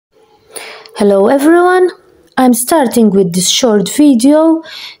Hello everyone, I'm starting with this short video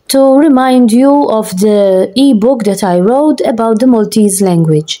to remind you of the ebook that I wrote about the Maltese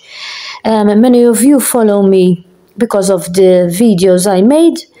language. Many of you follow me because of the videos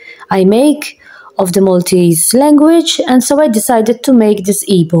I make of the Maltese language, and so I decided to make this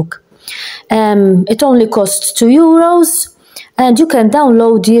ebook. It only costs €2 and you can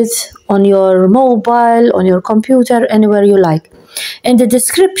download it on your mobile, on your computer, anywhere you like. In the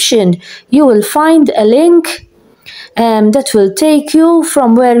description, you will find a link that will take you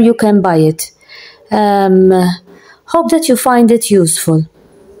from where you can buy it. Hope that you find it useful.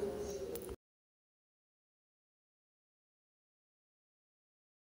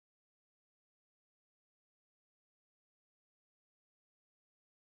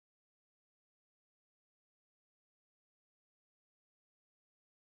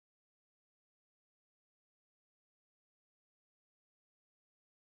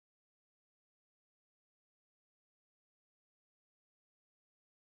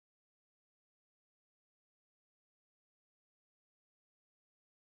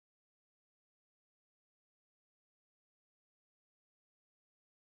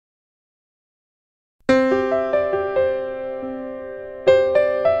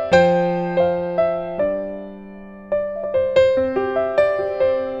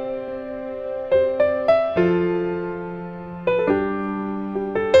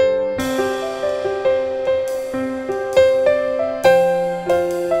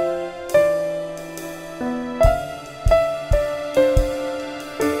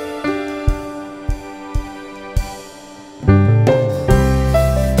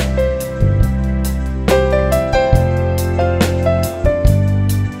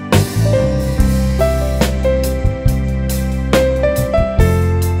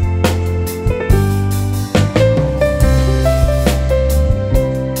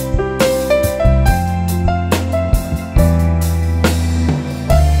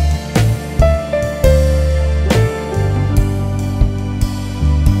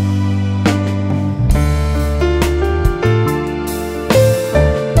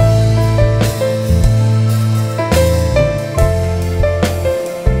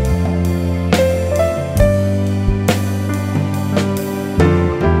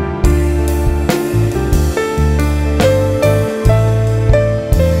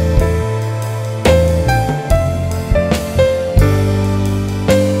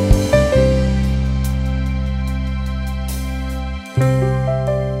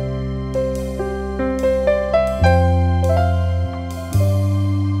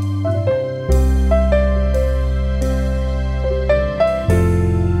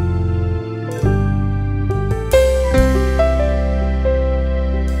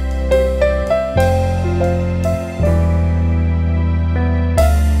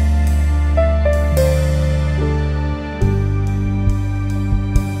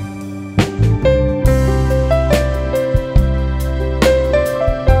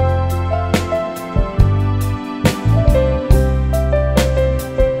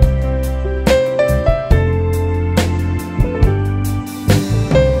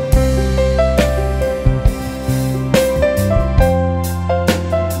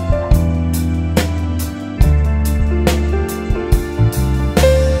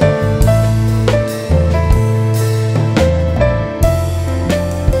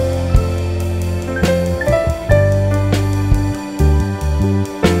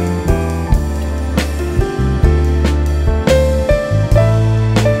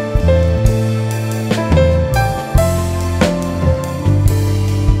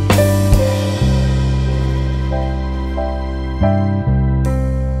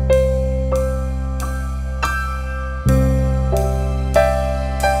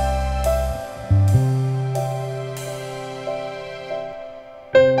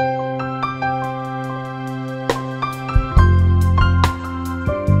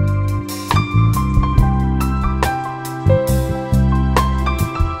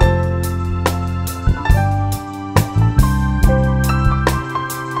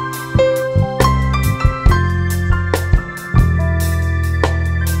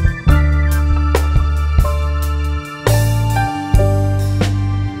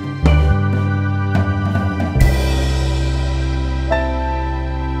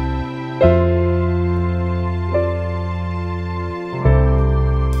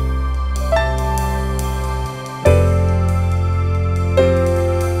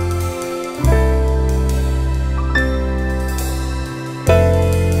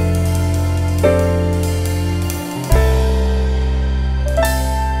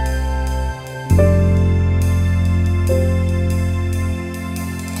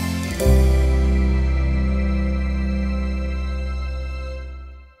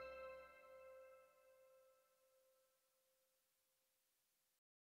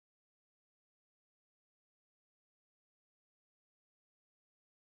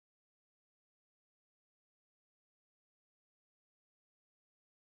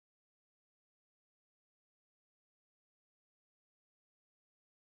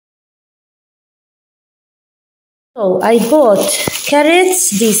 So I bought carrots,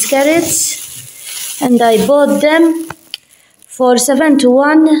 these carrots, and I bought them for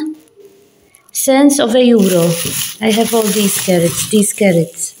 71 cents of a euro. I have all these carrots,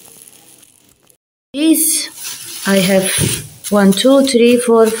 These, I have 1, 2, 3,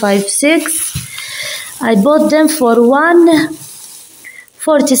 4, 5, 6. I bought them for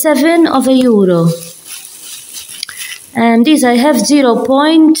 1.47 of a euro. And these I have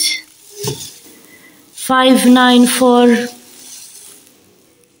 0.594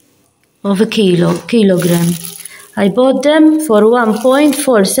 of a kilogram. I bought them for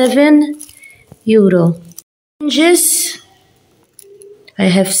 1.47 euro. Oranges, I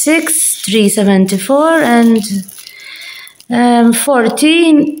have 6, 3.74 and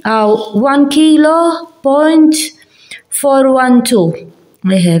 14, 1 kilo, 0.412.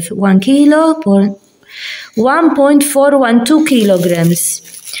 I have 1 kilo, 1.412 kilograms.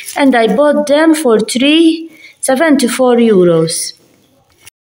 And I bought them for 3.74 euros.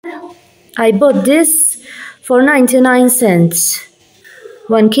 I bought this for 99 cents.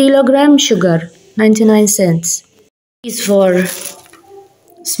 1 kilogram sugar, 99 cents. These for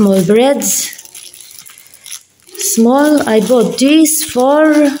small breads. Small, I bought these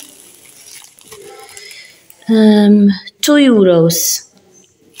for 2 euros.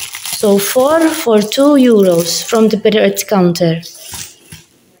 So 4 for 2 euros from the bread counter.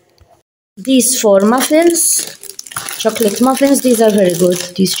 These 4 muffins, chocolate muffins, these are very good,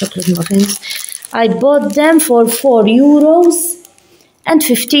 these chocolate muffins. I bought them for 4 euros and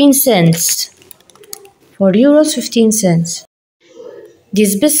 15 cents. 4 euros 15 cents.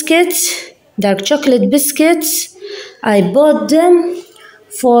 These biscuits, dark chocolate biscuits, I bought them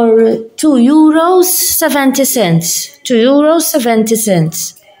for 2 euros 70 cents. 2 euros 70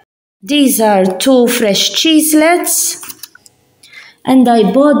 cents. These are 2 fresh cheeselets, and I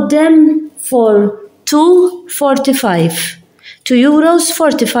bought them for 2.45. 2 euros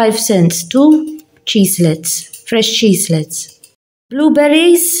 45 cents. 2 cheeselets, fresh cheeselets.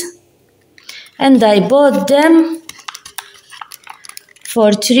 Blueberries, and I bought them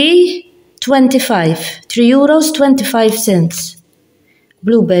for 3.25. 3 euros 25 cents.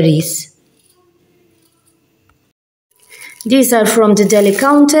 Blueberries. These are from the deli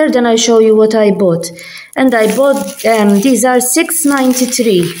counter, then I show you what I bought. And I bought, these are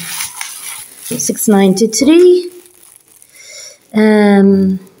 6.93. 6.93.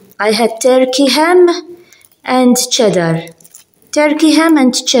 I had turkey ham and cheddar. Turkey ham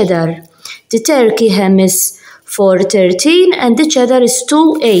and cheddar. The turkey ham is 4.13 and the cheddar is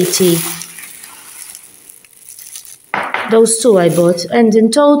 2.80. Those 2 I bought, and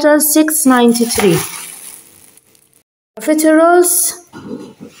in total 6.93. Profiteroles,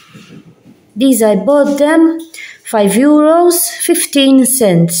 these I bought them 5 euros 15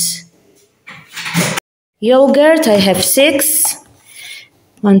 cents. Yogurt, I have 6.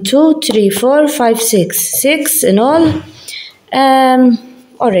 1, 2, 3, 4, 5, 6. 6 in all,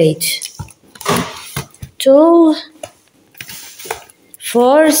 or 8. 2,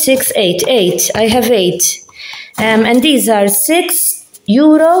 4, 6, 8. 8. I have 8. And these are 6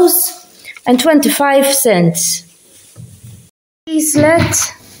 euros and 25 cents. Cheeselet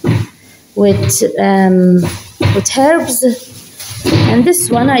with herbs, and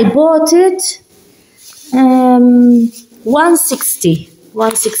this one I bought it 1.60.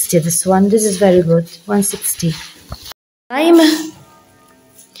 1.60 this one. This is very good. 1.60. Lime.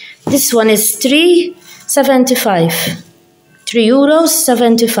 This one is 3.75. 3 euros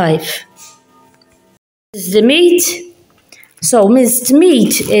 75. This is the meat. So minced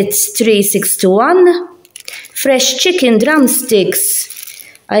meat, it's 3.61. Fresh chicken drumsticks,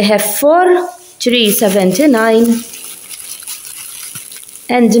 I have 4, 3.79.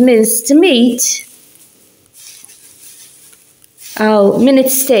 And minced meat,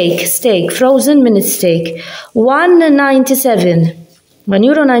 minute steak, frozen minute steak, 1.97. 1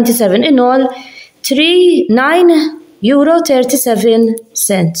 euro 97. In all, 9 euro 37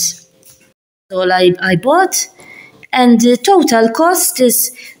 cents. All I bought, and the total cost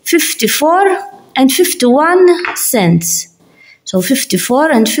is 54 and 51 cents. So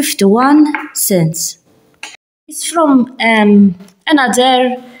 54 and 51 cents. It's from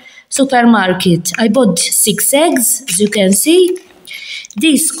another supermarket. I bought 6 eggs, as you can see.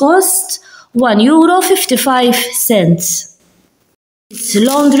 These cost 1 euro 55 cents. It's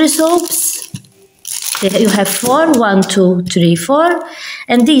laundry soaps. You have 4, 1, 2, 3, 4,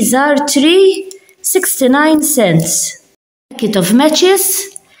 and these are 3.69 cents. Packet of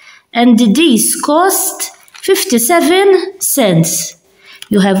matches, and these cost 57 cents.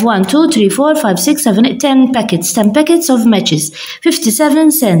 You have 1, 2, 3, 4, 5, 6, 7, 8, 10 packets. 10 packets of matches.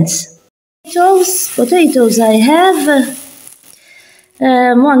 57 cents. Potatoes I have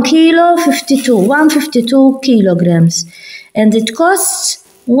 1 kilo 152 kilograms, and it costs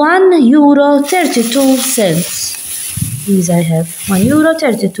 €1.32. These I have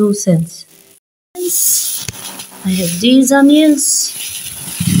 €1.32. I have these onions,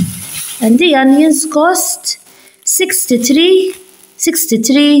 and the onions cost 63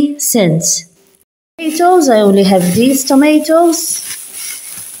 cents. Tomatoes, I only have these tomatoes,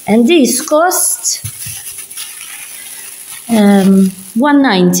 and these cost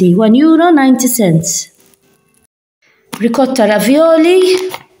 €1.90. Ricotta ravioli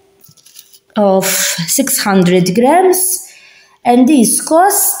of 600 grams, and these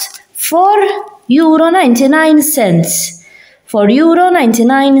cost €4.99.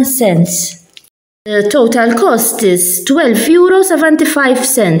 €4.99. The total cost is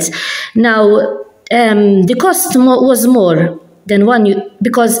 €12.75. Now, the cost was more than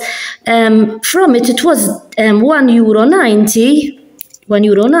because from it was €1.90.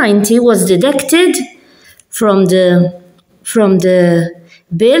 €1.90 was deducted from the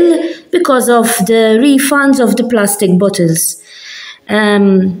bill because of the refunds of the plastic bottles.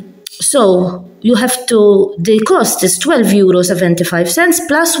 So you have to, the cost is €12.75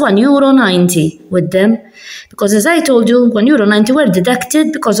 plus €1.90 with them, because as I told you, €1.90 were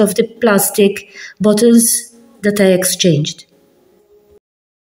deducted because of the plastic bottles that I exchanged.